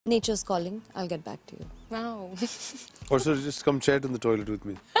Nature's calling. I'll get back to you. Wow. Or should you just come chat in the toilet with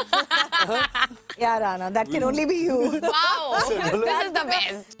me? Yeah, Rana, that can only be you. Wow. This is the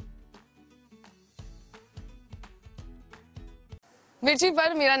best. Mirchi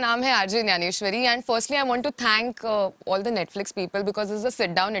पर मेरा नाम है RJ Dnaneshwari, and firstly I want to thank all the Netflix people because this is a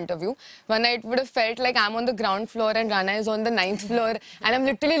sit-down interview. One night it would have felt like I'm on the ground floor and Rana is on the 9th floor, and I'm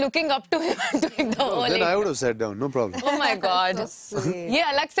literally looking up to him and doing the whole. Then I would have sat down, no problem. Oh my God. ये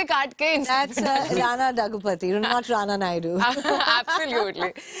अलग से काट के. That's Rana Daggubati, not Rana Naidu.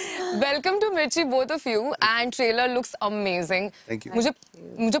 Absolutely. Welcome to Mirchi, both of you, and trailer looks amazing. Thank you.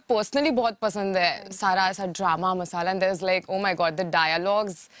 मुझे personally बहुत पसंद है सारा ऐसा drama masala, and there's like, oh my God, the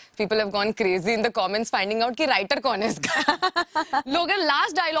dialogues. People have gone crazy in the comments finding out कि writer कौन है इसका. लोग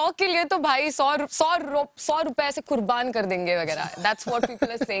last dialogue के लिए तो भाई 100 रुपए ऐसे कुर्बान कर देंगे वगैरह. That's what people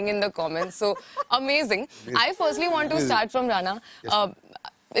are saying in the comments. So amazing. I firstly want to start from Rana.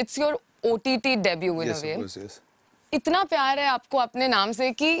 It's your OTT debut in a way. Of course, yes. इतना प्यार है आपको अपने नाम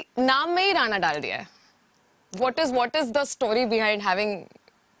से कि नाम में ही राणा डाल दिया है. What is the story behind having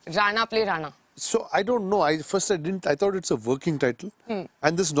Rana play Rana? So I don't know. I thought it's a working title,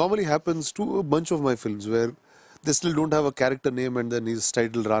 and this normally happens to a bunch of my films where they still don't have a character name, and then he's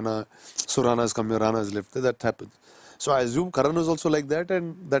titled Rana. So Rana has come here, Rana has left. That happens. So I assume Karan was also like that,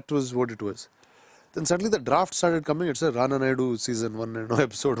 and that was what it was. Then suddenly the draft started coming. It said Rana Naidu season 1 and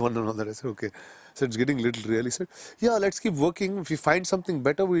episode 1 and all that. I said okay. So it's getting little real. He said, yeah, let's keep working. If we find something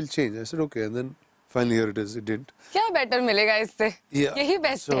better, we'll change. I said okay, and then finally here it is. It didn't. क्या better मिलेगा इससे? Yeah. यही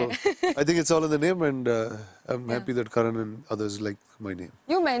best so, है. I think it's all in the name, and I'm happy that Karan and others like my name.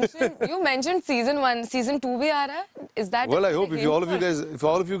 You mentioned season 1, season 2 भी आ रहा है? Is that? Well, I hope if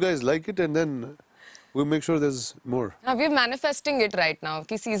all of you guys like it, and then we'll make sure there's more. We're manifesting it right now.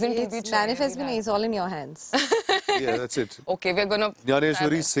 कि season 2 भी It's manifest भी नहीं, it's all in your hands. Yeah, that's it. Okay, we're gonna.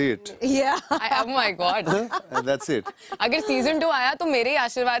 Dnyaneshwari, say it. Yeah. Oh my God. And that's it. अगर season 2 आया तो मेरे ही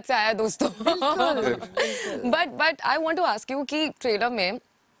आशीर्वाद से आया दोस्तों. But I want to ask you कि trailer में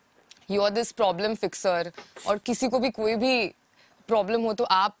you're this problem fixer और किसी को भी कोई भी problem हो तो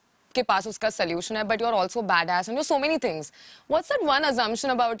आपके पास उसका solution है, but you're also badass and you're so many things. What's that one assumption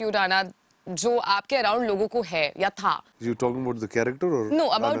about you, Rana, जो आपके around लोगों को है या था? You talking about the character or? No,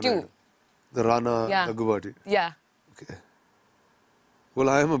 about Rana you. Naidu? The Rana Daggubatti. Yeah. Okay. Well,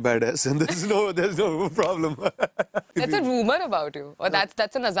 I am a badass, and there's no problem. That's a rumor about you, or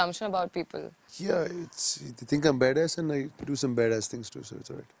that's an assumption about people. Yeah, they think I'm badass, and I do some badass things too, so it's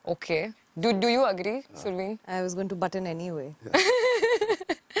alright. Okay. Do you agree, Surveen? I was going to butt in anyway. Yeah.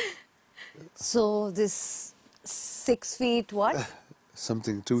 So this 6 feet what?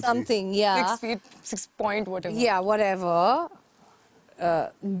 Something, 2, 3. Something, yeah. 6 feet, 6 point, whatever. Yeah, whatever.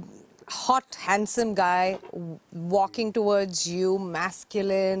 Hot, handsome guy walking towards you,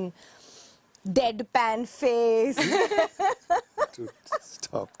 masculine, deadpan face. Dude,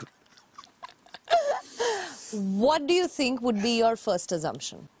 stop. What do you think would be your first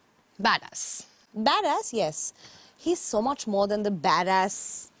assumption? Badass. Badass, yes. He's so much more than the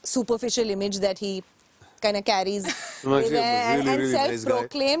badass superficial image that he kind of carries with and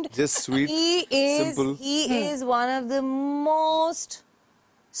self-proclaimed. Nice, just sweet, simple. He is one of the most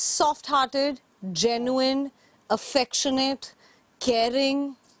soft-hearted, genuine, affectionate,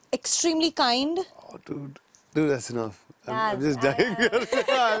 caring, extremely kind. Oh, dude, that's enough. I'm just dying.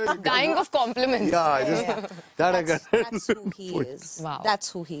 Dying of compliments. Yeah, That's who he is. Wow.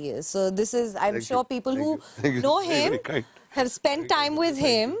 That's who he is. So this is, I'm sure people who you. know him, have spent time with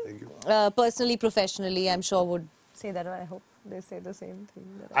him, personally, professionally, I'm sure would say that. I hope they say the same thing.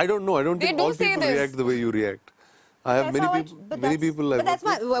 I don't know. I don't think all people react the way you react. I have many people. But that's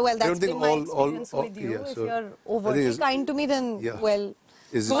my, well, that's been my experience with you. Yeah, if so you're overly kind to me, then, well,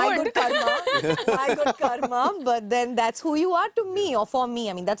 my good karma. My good karma, but then that's who you are to me, or for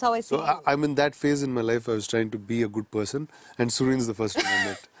me. I mean, that's how I see you. So I'm in that phase in my life. I was trying to be a good person, and Sureen's the first one I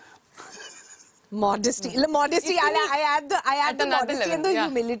met. Modesty. I add the modesty and the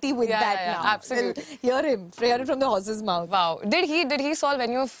humility with that now. Absolutely. Hear him from the horse's mouth. Wow. Did he solve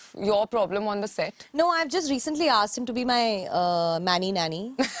any of your problem on the set? No, I've just recently asked him to be my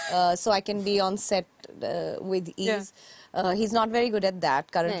nanny, so I can be on set with ease. Yeah. He's not very good at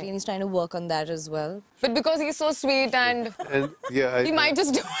that currently, and he's trying to work on that as well. But because he's so sweet and yeah, he might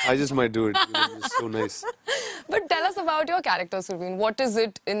just do it. I just might do it. It's so nice. But tell us about your character, Surveen. What is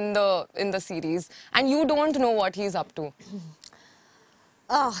it in the series? And you don't know what he's up to.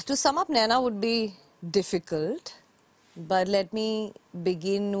 To sum up Naina would be difficult. But let me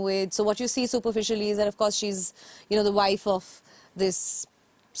begin with, so what you see superficially is that, of course, she's, the wife of this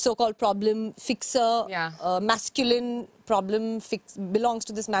so-called problem fixer, Yeah. masculine belongs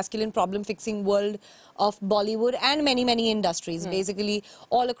to this masculine problem-fixing world of Bollywood and many, many industries. Basically,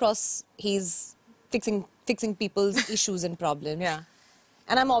 all across, he's fixing people's issues and problems. Yeah.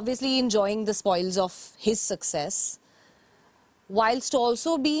 And I'm obviously enjoying the spoils of his success, whilst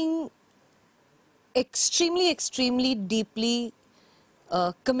also being extremely, extremely deeply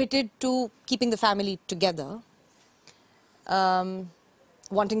committed to keeping the family together,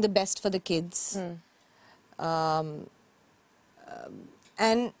 wanting the best for the kids,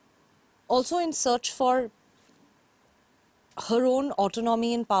 and also in search for her own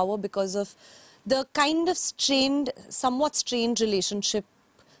autonomy and power because of the kind of somewhat strained relationship,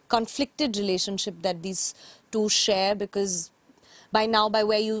 conflicted relationship that these two share, because by now, by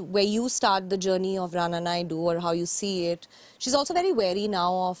where you start the journey of Rana Naidu or how you see it, she's also very wary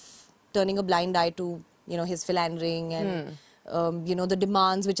now of turning a blind eye to, you know, his philandering and, you know, the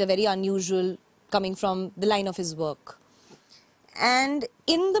demands which are very unusual coming from the line of his work. And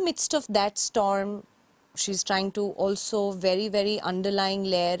in the midst of that storm, she's trying to also, very, very underlying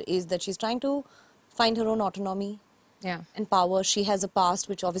layer is that she's trying to find her own autonomy. Yeah. And power. She has a past,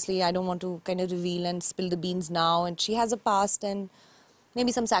 which obviously I don't want to kind of reveal and spill the beans now. And she has a past and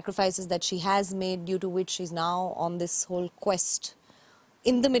maybe some sacrifices that she has made, due to which she's now on this whole quest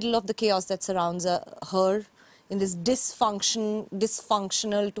in the middle of the chaos that surrounds her, in this dysfunctional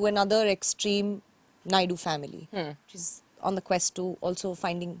to another extreme Naidu family. She's on the quest to also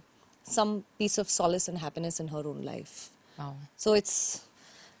finding some piece of solace and happiness in her own life. Wow. So it's...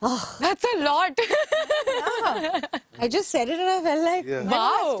 Oh, That's a lot. I just said it and I felt like, Yeah.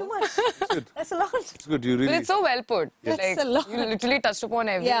 Wow. that's too much. That's a lot. It's good. You But really. it's so well put. That's Like, a lot. you literally touched upon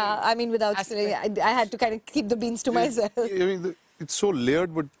every Yeah, I mean, without spilling, I had to kind of keep the beans to myself. I mean, it's so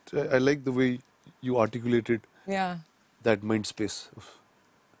layered, but I like the way you articulated Yeah. that mind space.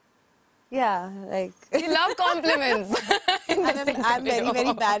 Yeah, like... You love compliments. I'm very,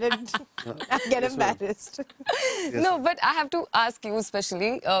 very bad at... I get embarrassed. No, but I have to ask you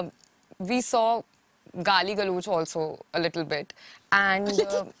especially, we saw Gali Galoch also a little bit, and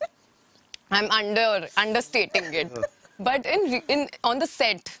I'm understating it. But on the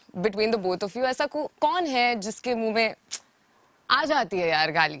set between the both of you, ऐसा कौन है जिसके मुंह में आ जाती है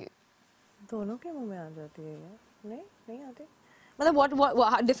यार गाली? दोनों के मुंह में आ जाती है यार. नहीं आते. मतलब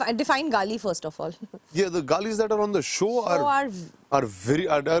what define Gali first of all. Yeah, the galis that are on the show are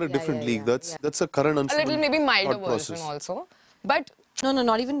a different league. That's a Karan Anshuman A little maybe milder thought version process. also. But No,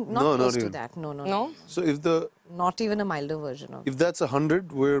 not close to even. that. No. no? So Not even a milder version of if that's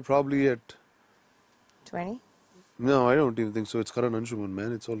 100, we're probably at 20. No, I don't even think so. It's Karan Anshuman,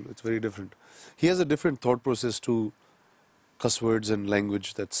 man. It's very different. He has a different thought process to cuss words and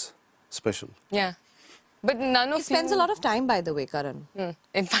language that's special. Yeah. But none of He spends a lot of time, by the way, Karan.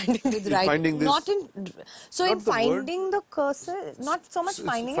 in finding With the writing. finding this- Not in not the finding the cursor, not so much It's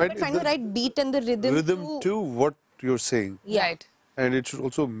finding it, but finding the right beat and the rhythm. to what you're saying. Yeah. Right. And it should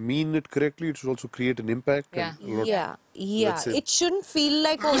also mean it correctly. It should also create an impact. Yeah. And a lot- Yeah. That's it. It shouldn't feel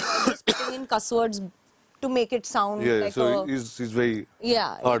like, oh, I'm just putting in cuss words to make it sound Yeah, like so a... he's very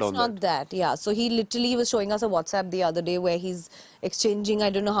Yeah, hard it's on not that. Yeah, so he literally was showing us a WhatsApp the other day where he's exchanging, I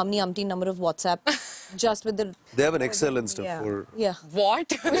don't know how many umpteen number of WhatsApp just with the... They have an Excel and stuff for... Yeah.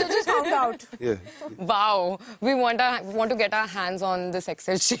 What? I just found out. Yeah. Wow. We want to get our hands on this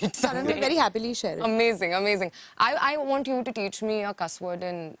Excel sheet Karan will someday. very happily share it. Amazing, amazing. I want you to teach me a cuss word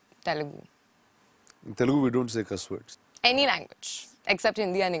in Telugu. In Telugu, we don't say cuss words. Any language, except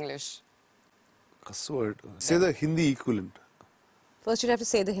Hindi and English. Cuss word. Say the Hindi equivalent. First, you'd have to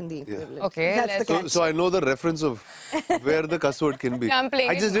say the Hindi equivalent. Okay, That's the let's- catch. So I know the reference of where the cuss word can be. Yeah, I'm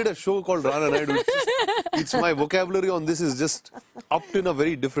playing I just it. did a show called Rana Naidu. It's my vocabulary on this is just upped in a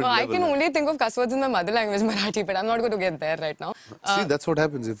very different I level. can only think of cuss words in my mother language, Marathi, but I'm not going to get there right now. See, that's what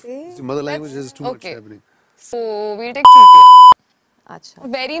happens if the mother language has too much okay. happening. So we'll take chutia. Acha.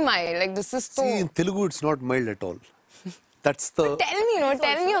 Very mild, like this is so... See, in Telugu, it's not mild at all. That's the... Tell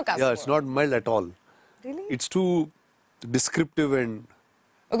me a cuss Yeah, word. it's not mild at all. Really? It's too descriptive and...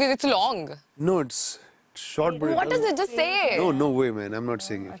 Okay, it's long. No, it's short, but... What does it? Just say it. No way, man. I'm not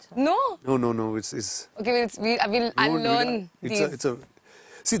saying it. No? No. It's Okay, I'll learn these. it's a...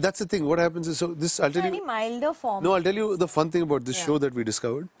 See, that's the thing. What happens is... So this, I'll tell Any you... milder form? No, I'll tell you the fun thing about this show that we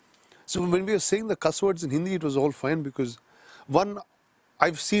discovered. So when we were saying the cuss words in Hindi, it was all fine because... One,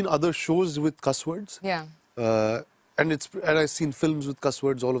 I've seen other shows with cuss words. Yeah. And I've seen films with cuss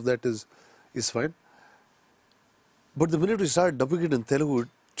words. All of that is fine. But the minute we started dubbing it in Telugu,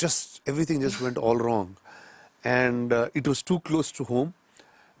 everything just went all wrong. And it was too close to home.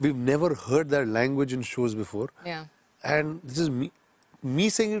 We've never heard that language in shows before. Yeah. And this is me. me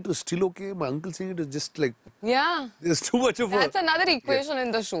saying it is still okay. My uncle saying it is just like Yeah. there's too much of That's another equation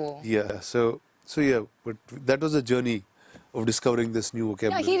in the show. Yeah. So yeah, but that was a journey of discovering this new Yeah,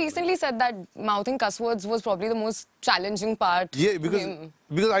 vocabulary. he recently said that mouthing cuss words was probably the most challenging part. Yeah, for him.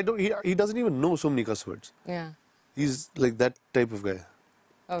 because I don't. He doesn't even know so many cuss words. Yeah. He's like that type of guy.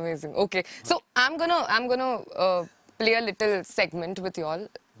 Amazing. Okay. So I'm gonna play a little segment with you all.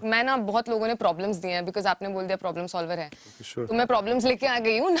 मैं ना बहुत लोगों ने problems दिए हैं because आपने बोल दिया problem solver है. Sure. तो मैं problems लेके आ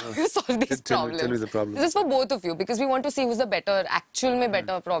गई हूँ. Now you solve these Tell me problems. the problem. This is for both of you because we want to see who's the better, actual में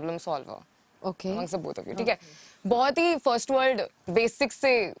better problem solver. Okay. Amongst the both of you. ठीक है. बहुत ही first world basics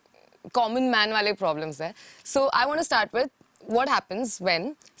से common man वाले problems है. So I want to start with what happens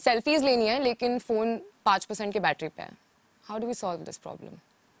when selfies लेनी है लेकिन phone 5% की battery पे है. How do we solve this problem?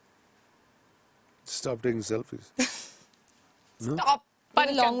 Stop taking selfies. Stop. With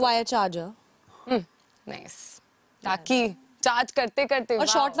a long wire charger. Nice. ताकि charge करते करते. और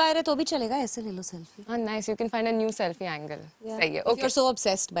short wire है तो भी चलेगा ऐसे ले लो selfie. हाँ, nice. You can find a new selfie angle. Yeah. सही है. If Okay. you're so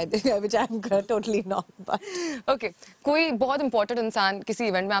obsessed by this, which I'm totally not. But Okay. कोई बहुत important इंसान किसी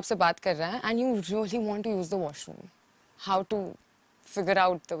event में आपसे बात कर रहा है and you really want to use the washroom. How to figure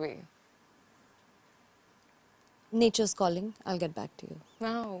out the way? nature's calling. I'll get back to you.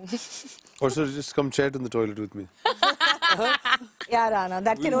 Wow. Also, just come chat in the toilet with me. Yeah, Rana,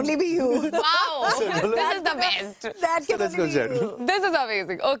 that can only be you. Wow. This is the best. That can Let's only go be chat. you. This is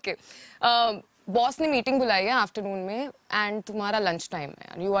amazing. Okay. Boss ने meeting बुलाई है afternoon में and तुम्हारा lunch time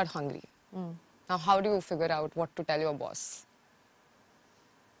है and you are hungry. Now how do you figure out what to tell your boss?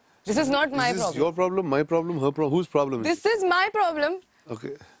 This is not my Is this problem. your problem, my problem, her problem? Whose problem is This is my problem. it?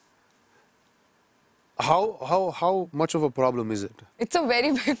 Okay. How much of a problem is it? It's a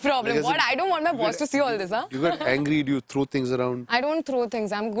very big problem. Like, What? I don't want my boss to see all this, huh? You get angry, do you throw things around? I don't throw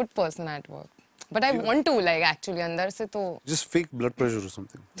things. I'm a good person at work. But I want to, like, actually, अंदर से तो Just fake blood pressure or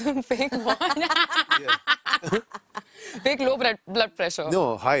something. fake what? Fake low blood pressure.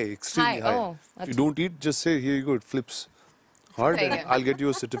 No, high, extremely High, high. oh, If you don't eat, just say, here you go, it flips hard and Okay. I'll get you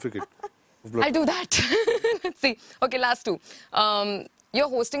a certificate of blood. I'll do that. Let's see. Okay, last two. You're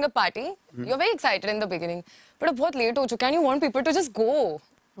hosting a party. You're very excited in the beginning. But it's बहुत late हो चुका है and you want people to just go.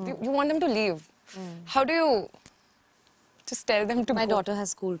 You want them to leave. How do you just tell them to My go? daughter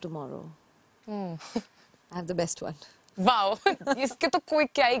has school tomorrow. I have the best one. Wow. इसके तो कोई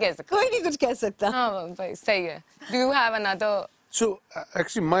क्या ही कह सकता कोई नहीं कुछ कह सकता. हाँ भाई सही है. Do you have another? So,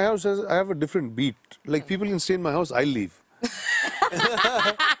 actually, my house has, I have a different beat. Like, people can stay in my house, I leave.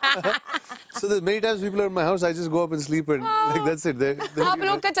 So, there's many times people are in my house, I just go up and sleep and like, that's it. आप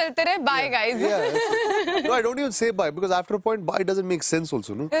लोग का चलते रहे. Bye guys. Yeah, that's it. No, I don't even say bye because after a point, bye doesn't make sense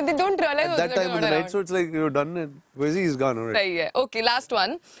also, no? They don't realize At that also time you're in the not night, so around. it's like, you're done and where is he? He's gone, alright. सही है. Okay, last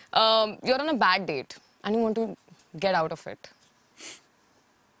one. You're on a bad date and you want to get out of it.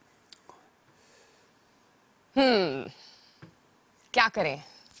 क्या करें?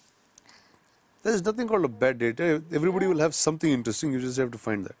 There's nothing called a bad date. Everybody will have something interesting. You just have to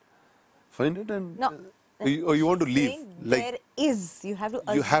find that. Find it and... No. Or you want to leave. Like, there is. You have to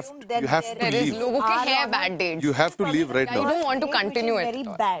You have assume to- that you have there to There is leave. लोगों के Are हैं on bad dates. you have to leave right You now. don't want to Date which continue is it very at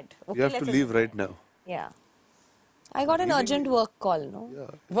all. bad. Okay, You have to let's leave assume. right now. Yeah. I got an urgent work call, no?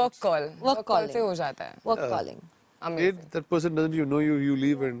 Work call. Work call calling. से हो जाता है. Work calling. Amazing. That person doesn't you know you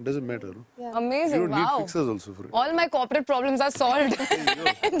leave and doesn't matter. No? Yeah. Amazing. You don't Wow. need fixers also for it. All my corporate problems are solved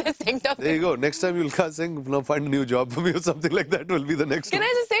in this sector. There you go. Next time you'll come saying, now find a new job for me or something like that will be the next Can one.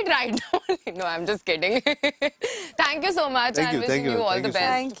 I just say it right now? No, I'm just kidding. Thank you so much. Thank I'm you, wishing thank you, you all thank the you so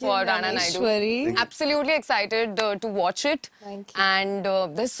best Thank you, for Rana Naidu. Dnyaneshwari. Absolutely excited to watch it. Thank you. And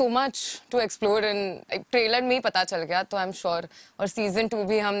there's so much to explore in trailer में ही पता चल गया तो I'm sure और season 2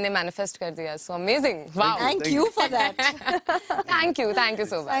 भी हमने manifest कर दिया. So amazing. Wow. Thank you for that. Thank you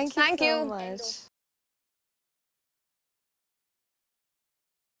so much. Thank you so much.